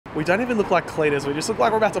We don't even look like cleaners. We just look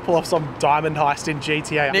like we're about to pull off some diamond heist in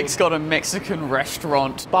GTA. Nick's got a Mexican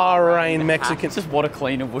restaurant. Bahrain Mexican. It's just what a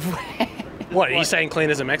cleaner would wear. What, are you saying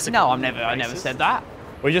cleaners are Mexican? No, I never said that.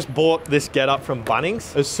 We just bought this getup from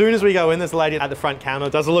Bunnings. As soon as we go in, there's a lady at the front counter,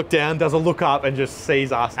 does a look down, does a look up, and just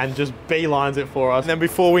sees us and just beelines it for us. And then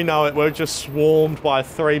before we know it, we're just swarmed by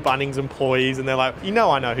 3 Bunnings employees, and they're like, I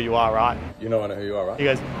know who you are, right? You know I know who you are, right? He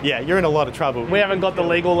goes, yeah, you're in a lot of trouble. We haven't got the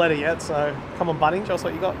legal letter yet, so come on, Bunnings, show us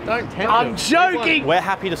what you got. Don't tempt I'm them. joking! We're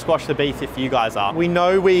happy to squash the beef if you guys are. We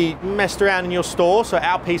know we messed around in your store, so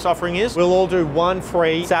our peace offering is we'll all do 1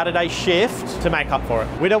 free Saturday shift to make up for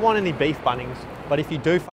it. We don't want any beef, Bunnings, but if you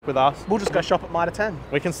do f with us, we'll just go shop at Mitre 10.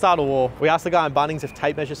 We can start a war. We asked the guy in Bunnings if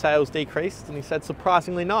tape measure sales decreased, and he said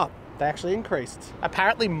surprisingly not. They actually increased.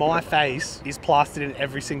 Apparently my face is plastered in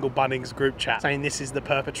every single Bunnings group chat saying this is the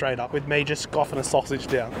perpetrator, with me just scoffing a sausage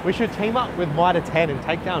down. We should team up with Mitre 10 and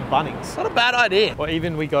take down Bunnings. Not a bad idea. Or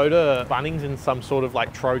even we go to Bunnings in some sort of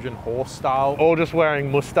like Trojan horse style, all just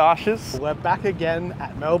wearing moustaches. We're back again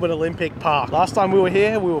at Melbourne Olympic Park. Last time we were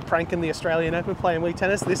here, we were pranking the Australian Open playing Wii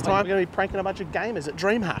Tennis. This time we're going to be pranking a bunch of gamers at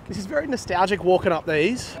DreamHack. This is very nostalgic walking up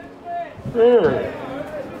these.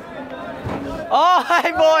 Oh,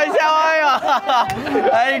 hey boys, how are you?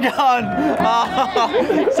 How you going?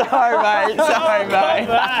 Oh, sorry, mate.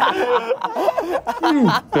 You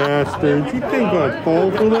bastard. You think I'd fall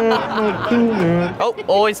for that? Not cool, man. Oh,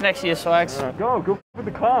 always next to your swags. Go for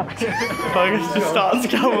the car. Focus just starts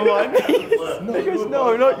going like this. He goes,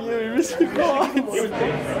 no, not you, Mr. Cards.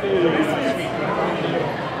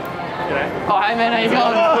 Oh, hey man, how you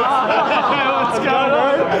going? What's going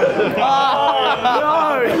on? No!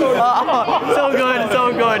 It's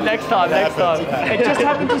all good. Next time. It just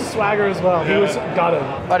happened to Swagger as well. He was gutted.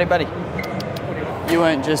 Buddy. You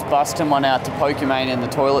weren't just busting one out to Pokemon in the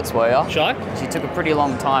toilets, were you? Shy? She took a pretty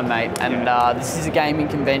long time, mate. And this is a gaming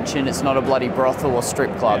convention. It's not a bloody brothel or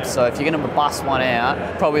strip club. So if you're going to bust one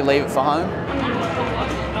out, probably leave it for home.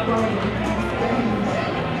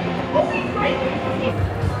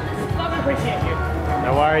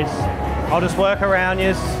 No worries. I'll just work around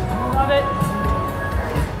you. Love it.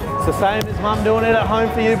 It's the same as Mum doing it at home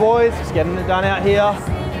for you boys. Just getting it done out here.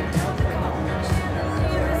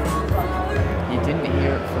 You didn't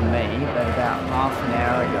hear it from me, but about half an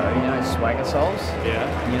hour ago, you know Swagger Souls? Yeah.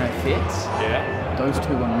 You know Fitz? Yeah. Those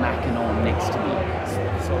two were macking on next to me.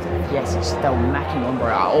 Yes, they were macking on, bro.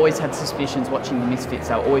 I always had suspicions watching the Misfits.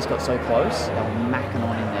 They always got so close. They were macking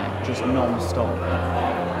on in there, just non-stop.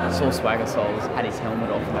 I saw Swagger Souls, had his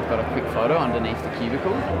helmet off, and I've got a quick photo underneath the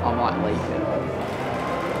cubicle. I might leak it.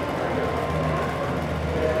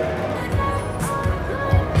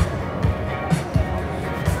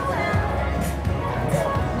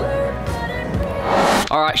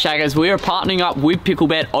 All right, Shaggers, we are partnering up with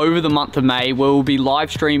Picklebet over the month of May, where we'll be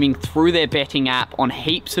live streaming through their betting app on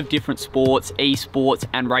heaps of different sports, esports,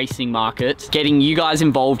 and racing markets, getting you guys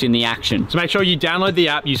involved in the action. So make sure you download the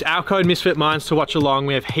app, use our code MisfitMinds to watch along.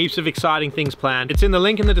 We have heaps of exciting things planned. It's in the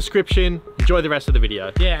link in the description. Enjoy the rest of the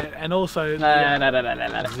video. Yeah, and also...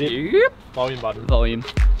 Zip. Volume button. Volume.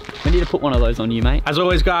 We need to put one of those on you, mate. As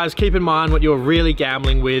always, guys, keep in mind what you're really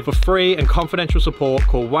gambling with. For free and confidential support,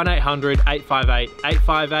 call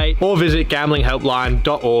 1-800-858-858 or visit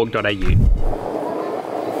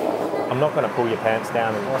gamblinghelpline.org.au. I'm not going to pull your pants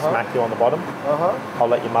down and smack you on the bottom. I'll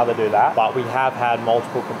let your mother do that. But we have had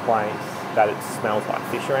multiple complaints that it smells like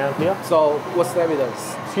fish around here. So, what's the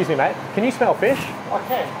evidence? Excuse me, mate. Can you smell fish? I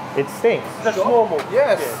can. It stinks. That's normal.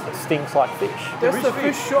 Yes. It stinks like fish. That's the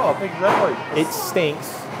fish shop. Exactly. It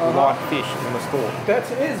stinks like fish in the store. That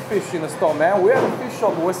is fish in the store, man. We have a fish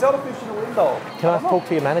shop. We sell the fish in the window. Can I talk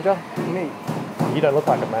to your manager? Me. You don't look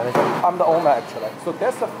like a manager. I'm the owner, actually. So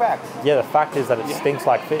that's the fact. Yeah, the fact is that it stinks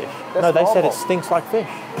like fish. That's no, they said normal. it stinks like fish.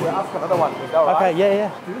 We'll ask another one. Is that right? Okay,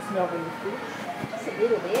 yeah. Do you smell any fish? You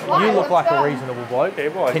look like a reasonable bloke. Yeah,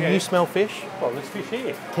 right, Can you smell fish? Well, there's fish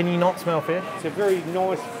here. Can you not smell fish? It's a very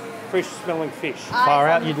nice, fresh-smelling fish. Far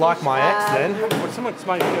out, you'd like my ex then? Well, someone's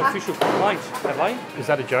made an official complaint, have they? Is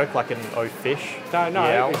that a joke, like an oh fish? No,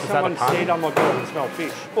 Yeah, if is that a someone pun? said, oh my God, I can smell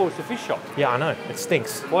fish. Well, it's a fish shop. Yeah, I know. It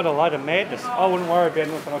stinks. What a load of madness. I wouldn't worry about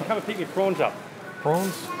anything. I'll come and pick my prawns up.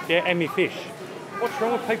 Prawns? Yeah, and my fish. What's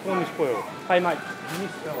wrong with people in this world? Hey, mate, can you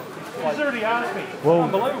smell it? He's already asked me. Well,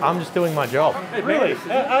 Unbelievable. I'm just doing my job. Really?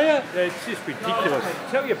 Are you? Yeah, it's just ridiculous.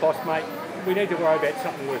 Tell your boss, mate, we need to worry about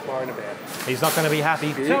something worth worrying about. He's not going to be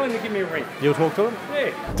happy. Tell him to give me a ring. You'll talk to him?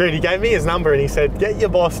 Yeah. Dude, he gave me his number and he said, get your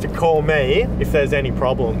boss to call me if there's any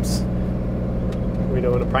problems. Are we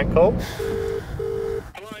doing a prank call?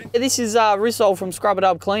 Hello? This is Rissol from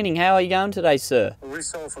Scrub-a-Dub Cleaning. How are you going today, sir?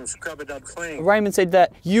 Rissol from Scrub-a-Dub Cleaning. Raymond said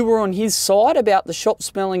that you were on his side about the shop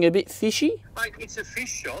smelling a bit fishy. Mate, it's a fish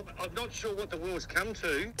shop. I'm not sure what the world's come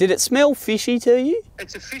to. Did it smell fishy to you?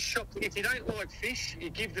 It's a fish shop. If you don't like fish, you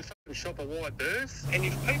give the fucking shop a wide berth. And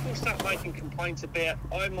if people start making complaints about,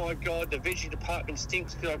 oh my God, the veggie department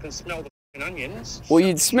stinks because I can smell the onions. Well,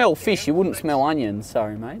 you'd smell fish, you wouldn't smell onions,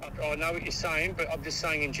 sorry mate. I know what you're saying, but I'm just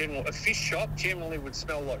saying in general, a fish shop generally would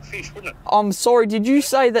smell like fish, wouldn't it? I'm sorry, did you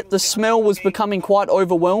say that the smell was becoming quite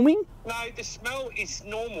overwhelming? No, the smell is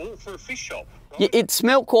normal for a fish shop. Right? Yeah, it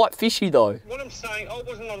smelled quite fishy though. What I'm saying, I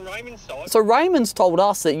wasn't on Raymond's side. So Raymond's told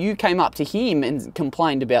us that you came up to him and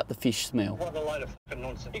complained about the fish smell. What a load of fucking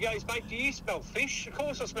nonsense. He goes, mate, do you smell fish? Of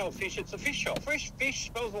course I smell fish. It's a fish shop. Fresh fish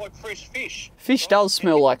smells like fresh fish. Fish does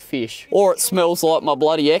smell like fish. Or it smells like my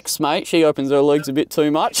bloody ex, mate. She opens her legs a bit too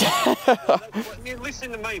much.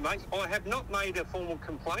 Listen to me, mate. I have not made a formal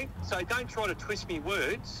complaint, so don't try to twist me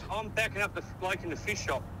words. I'm backing up the bloke in the fish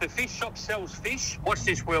shop. The fish shop sells fish. What's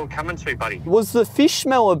this world coming to, buddy? Was the fish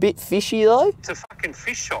smell a bit fishy though? It's a fucking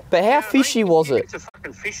fish shop. But how fishy was it? It's a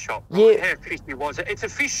fucking fish shop. Yeah. Right? How fishy was it? It's a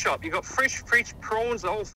fish shop. You got fresh prawns, the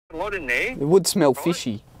whole fucking lot in there. It would smell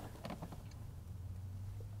fishy.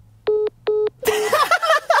 Dude,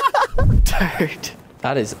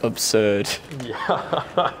 that is absurd. Yeah.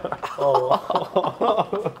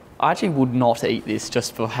 I actually would not eat this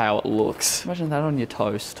just for how it looks. Imagine that on your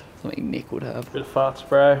toast. Something Nick would have. Bit of fart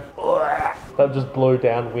spray. That just blew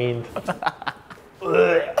downwind.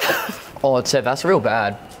 Oh, Seb, that's real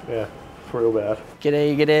bad. Yeah, it's real bad.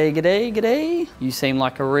 G'day, g'day, g'day, g'day. You seem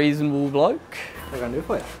like a reasonable bloke. What can I do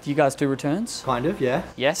for you? Do you guys do returns? Kind of, yeah.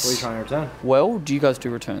 Yes. What are you trying to return? Well, do you guys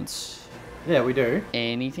do returns? Yeah, we do.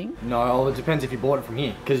 Anything? No, it depends if you bought it from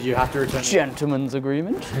here, because you have to return it. Gentleman's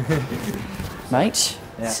agreement. Mate,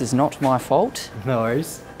 this is not my fault. No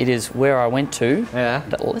worries. It is where I went to. Yeah.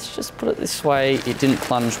 But let's just put it this way, it didn't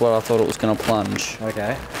plunge where I thought it was going to plunge.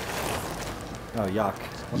 Okay. Oh, yuck.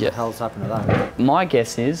 What the hell's happened to that? My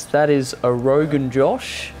guess is that is a Rogan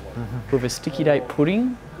Josh with a sticky date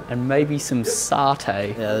pudding and maybe some satay.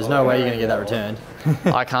 Yeah, there's no way you're going to get that returned.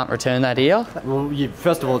 I can't return that here. Well,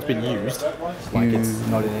 first of all, it's been used. Like, it's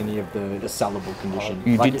not in any of the sellable condition.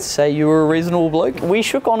 You like did say you were a reasonable bloke. We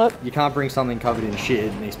shook on it. You can't bring something covered in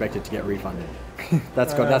shit and expect it to get refunded.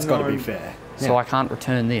 That's got to be fair. So I can't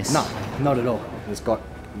return this. No, not at all. It's got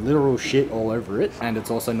literal shit all over it, and it's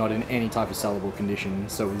also not in any type of sellable condition,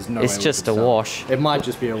 so there's no way It's we just could a sell it. wash. It might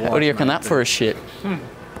just be a wash. What do you reckon mate, that for a shit?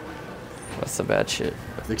 That's the bad shit.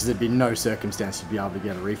 Because there'd be no circumstance you'd be able to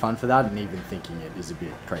get a refund for that, and even thinking it is a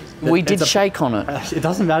bit crazy. We did shake on it. It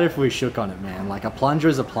doesn't matter if we shook on it, man. Like, a plunger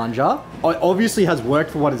is a plunger. It obviously has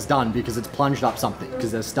worked for what it's done because it's plunged up something,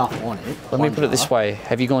 because there's stuff on it. Let me put it this way.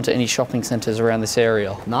 Have you gone to any shopping centres around this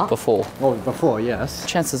area before? Well, before, yes.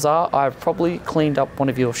 Chances are I've probably cleaned up one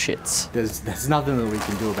of your shits. There's nothing that we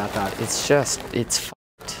can do about that. It's f***ed.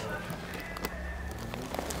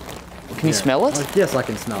 Can you smell it? Well, yes, I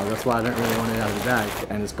can smell it. That's why I don't really want it out of the bag.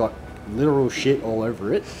 And it's got literal shit all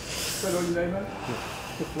over it.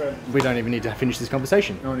 We don't even need to finish this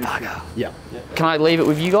conversation. Yeah. Can I leave it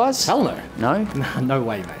with you guys? Hell no. No? No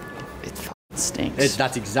way, mate. It f***ing stinks.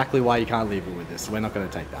 That's exactly why you can't leave it with us. We're not going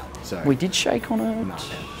to take that. So. We did shake on it. Nah, man.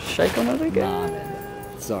 Shake on it again. Nah,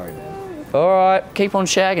 man. Sorry, man. All right, keep on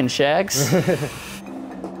shagging, Shags.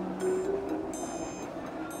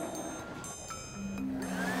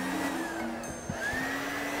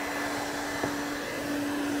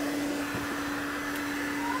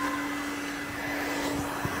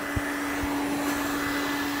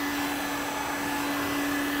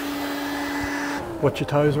 Watch your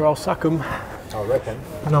toes or I'll suck them. I reckon.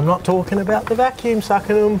 And I'm not talking about the vacuum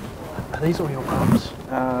sucking them. Are these all your crumbs?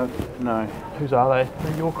 No. Whose are they?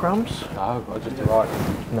 They're your crumbs? No, I just right.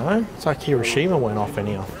 No? It's like Hiroshima went off in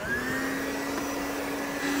here.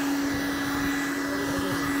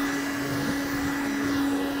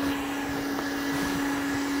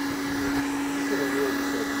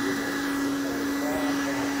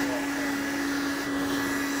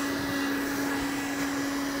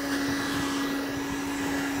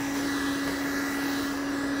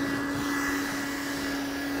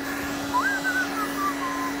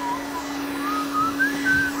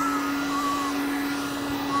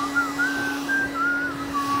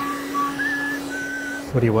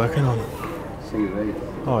 What are you working on?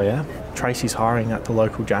 CV. Oh yeah? Tracy's hiring at the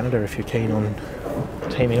local janitor if you're keen on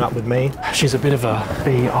teaming up with me. She's a bit of a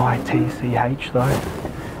bitch though.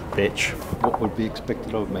 Bitch. What would be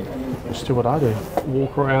expected of me? Just do what I do.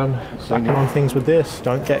 Walk around sucking on things with this.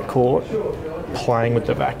 Don't get caught playing with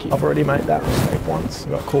the vacuum. I've already made that mistake once. I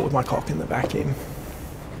got caught with my cock in the vacuum.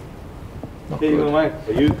 Not Hey, good. mate,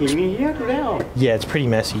 are you cleaning here today or? Yeah, it's pretty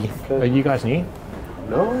messy. Are you guys new?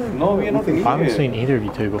 No, we are not new. I haven't seen either of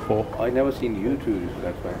you two before. I never seen you two,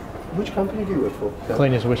 that's why. Which company do you work for?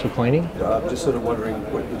 Cleaners Whistle Cleaning. I'm just sort of wondering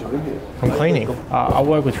what you're doing here. I'm cleaning. I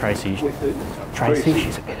work with Tracy. Tracy,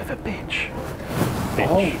 she's a bit of a bitch.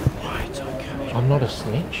 Bitch. It's okay. I'm not a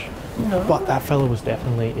snitch. No. But that fella was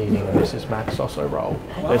definitely eating a Mrs. Max sausage roll.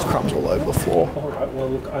 There's crumbs all over the floor. Alright, well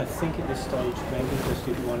look, I think at this stage, maybe just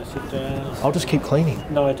if you want to sit down. I'll just keep cleaning.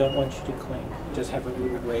 No, I don't want you to clean. Just have a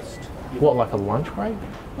little rest. What, like a lunch break?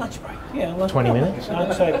 Lunch break, yeah. Lunch 20 break. minutes?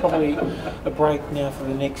 I'd say probably a break now for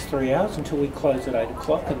the next 3 hours until we close at 8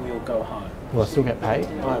 o'clock and we'll go home. Will I still get paid?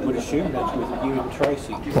 I would assume that's with you and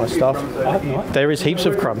Tracy. My stuff? I hope not. There is heaps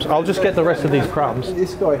of crumbs. I'll just get the rest of these crumbs.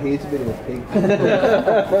 This guy here's a bit of a pig.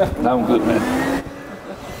 No, I'm good, man.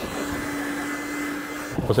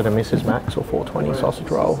 Was it a Mrs. Max or 420 sausage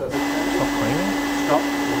roll? Stop cleaning? Stop.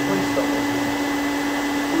 Please stop.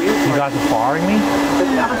 You guys are firing me?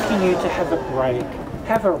 They're asking you to have a break,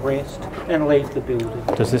 have a rest, and leave the building.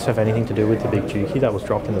 Does this have anything to do with the big dookie that was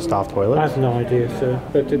dropped in the staff I toilet? have no idea, sir,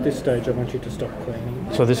 but at this stage I want you to stop cleaning.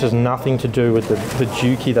 So this has nothing to do with the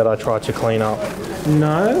dookie that I tried to clean up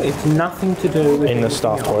No, it's nothing to do with in the anything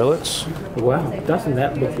staff else. toilets? Wow, doesn't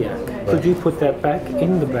that look yuck? Could you put that back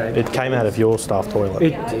in the bag? It came out of your staff toilet.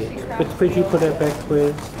 It did. But could you put it back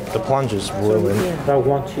where? The plunger's ruined. I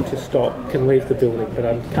want you to stop, can leave the building, but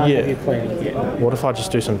I can't have you cleaning yet. What if I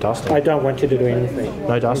just do some dusting? I don't want you to do anything.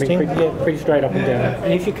 No dusting? Pretty straight up and down.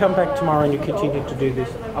 And if you come back tomorrow and you continue to do this,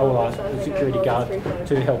 I will ask the security guard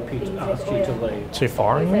to help you, to ask you to leave. Too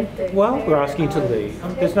firing me? Well, we're asking you to leave.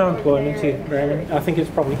 There's no employment here, Raymond. I think it's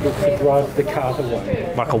probably good to drive the cars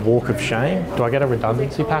away. Like a walk of shame? Do I get a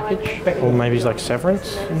redundancy package? Or maybe like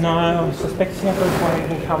severance? No, I suspect severance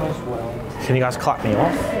won't even come as well. Can you guys clap me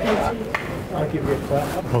off? I'll give you a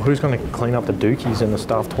clap. Well, who's going to clean up the dookies in the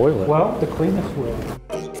staff toilet? Well, the cleaners will.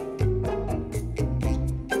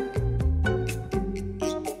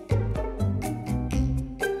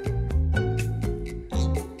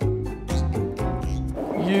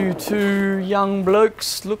 You two young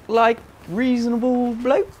blokes look like reasonable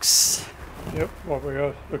blokes. Yep, what we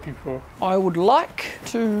are looking for. I would like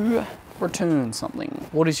to return something.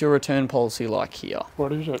 What is your return policy like here?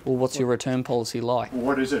 What is it? Well, what's your return policy like?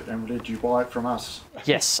 What is it, and did you buy it from us?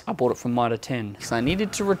 Yes, I bought it from Mitre 10. So I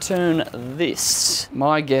needed to return this.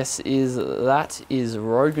 My guess is that is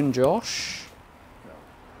Rogan Josh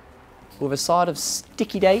with a side of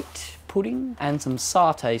sticky date pudding and some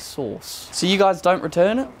satay sauce. So you guys don't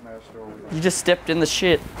return it? You just stepped in the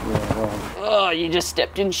shit. Oh, you just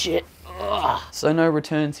stepped in shit. Ugh. So no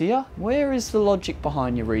returns here? Where is the logic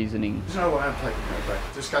behind your reasoning? There's no way I'm taking that back.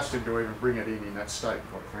 It's disgusting to even bring it in that state,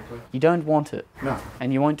 quite frankly. You don't want it. No.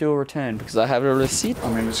 And you won't do a return because I have a receipt.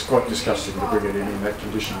 I mean, it's quite disgusting to bring it in that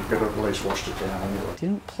condition. You could have at least washed it down anyway.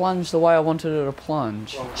 Didn't plunge the way I wanted it to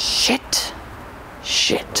plunge. Shit.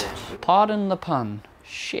 Shit. Pardon the pun.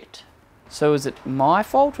 Shit. So is it my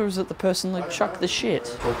fault or is it the person who chucked the shit?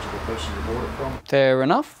 Talk to the person you bought it from. Fair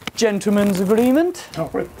enough. Gentleman's agreement. I'll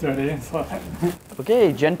put that inside.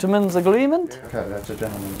 Okay, gentleman's agreement. Okay, that's a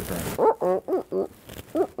gentleman's agreement.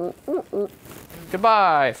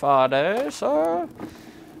 Goodbye, Father, sir.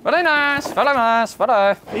 Very nice, very nice, very.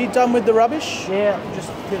 Are you done with the rubbish? Yeah, just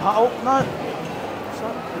a bit hot. Oh, no.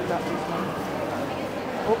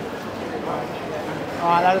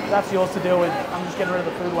 Alright, that's yours to deal with. I'm just getting rid of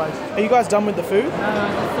the food waste. Are you guys done with the food? No, just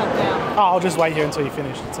sat down. Oh, I'll just wait here until you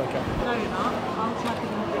finish. It's okay. No, you're not. I'm chucking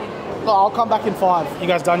in the bin. No, I'll come back in 5. You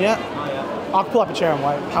guys done yet? Oh, yeah. I'll pull up a chair and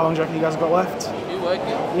wait. How long do you reckon you guys have got left? You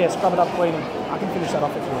working? Yeah, scrub it up cleaning. I can finish that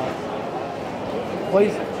off if you want.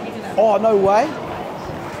 Please. Oh, no way.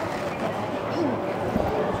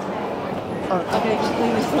 Okay, just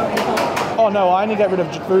clean this up. Oh no, I only get rid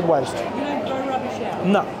of food waste. You don't throw rubbish out.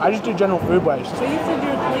 No, I just do general food waste. So you said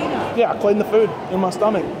you're a cleaner. Yeah, I clean the food in my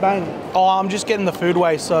stomach. Bang. Oh, I'm just getting the food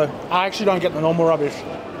waste, so I actually don't get the normal rubbish.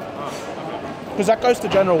 Because that goes to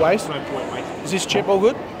general waste. No point, mate. Is this chip all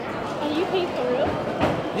good? Are you paying for real?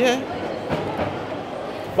 Yeah.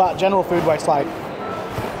 But general food waste, like...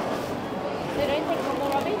 They don't take normal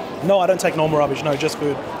rubbish? No, I don't take normal rubbish. No, just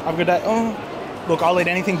food. Have a good day. Oh. Look, I'll eat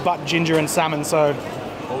anything but ginger and salmon, so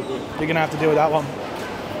you're going to have to deal with that one.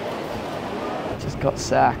 Just got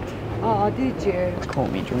sacked. Oh, did you? Caught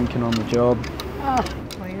me drinking on the job. Oh,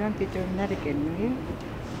 well, you won't be doing that again, will you?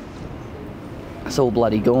 It's all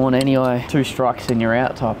bloody gone anyway. 2 strikes and you're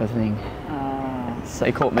out type of thing. Oh. So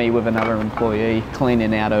they caught me with another employee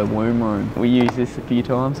cleaning out her womb room. We used this a few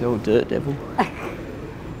times, the old dirt devil.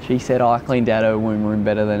 She said I cleaned out her womb room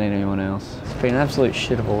better than anyone else. It's been an absolute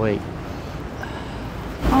shit of a week.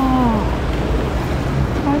 Oh,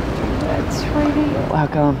 How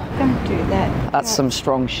come? Don't do that. That's some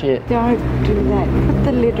strong shit. Don't do that. Put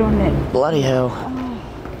the lid on it. Bloody hell.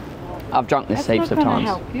 I've drunk this That's heaps not of gonna times.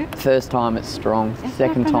 help you. First time it's strong. That's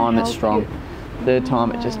Second not gonna time it's help strong. you. Third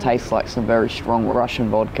time it just tastes like some very strong Russian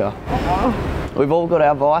vodka. Oh, We've all got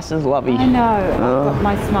our vices, lovey. I know. I've got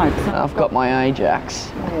my smokes. I've got my Ajax.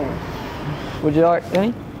 Yeah. Would you like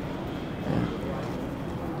any?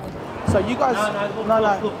 So you guys,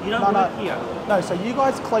 Look, you don't work here. no. So you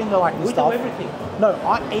guys clean the the We stuff. do everything. No,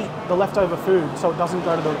 I eat the leftover food so it doesn't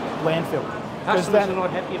go to the landfill. 'Cause Customers are not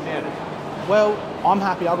happy about it. well, I'm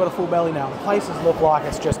happy. I've got a full belly now. The places look like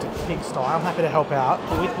it's just a pigsty. I'm happy to help out.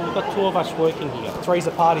 We've got 2 of us working here. Three's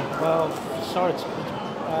a party. Well, sorry,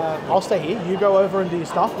 I'll stay here. You go over and do your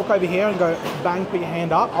stuff. Look over here and go bang, put your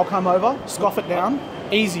hand up. I'll come over, scoff it down.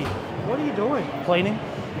 Easy. what are you doing? Cleaning.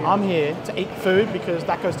 I'm here to eat food because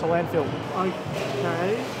that goes to landfill.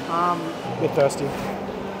 Okay. Bit thirsty.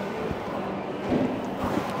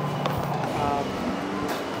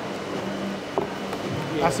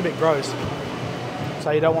 That's a bit gross.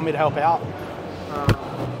 So you don't want me to help out?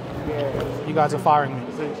 Yeah, You guys are firing me.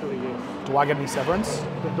 essentially, yes. Do I get any severance?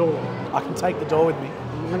 The door. I can take the door with me.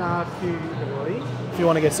 I'm going to ask you, Roy. If you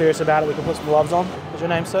want to get serious about it, we can put some gloves on. What's your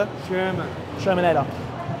name, sir? German. Shermanator.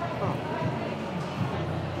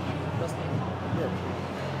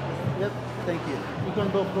 Yep, thank you. You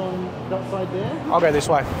can go from that side there. I'll go this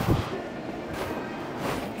way.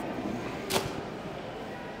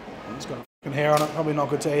 It's got a fucking hair on it. Probably not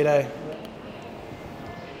good to eat, eh?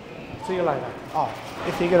 See you later. Oh,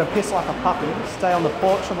 if you're going to piss like a puppy, stay on the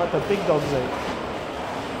porch and let the big dogs eat.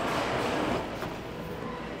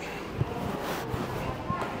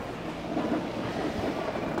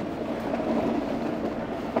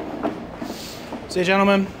 See you,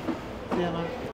 gentlemen. See you later.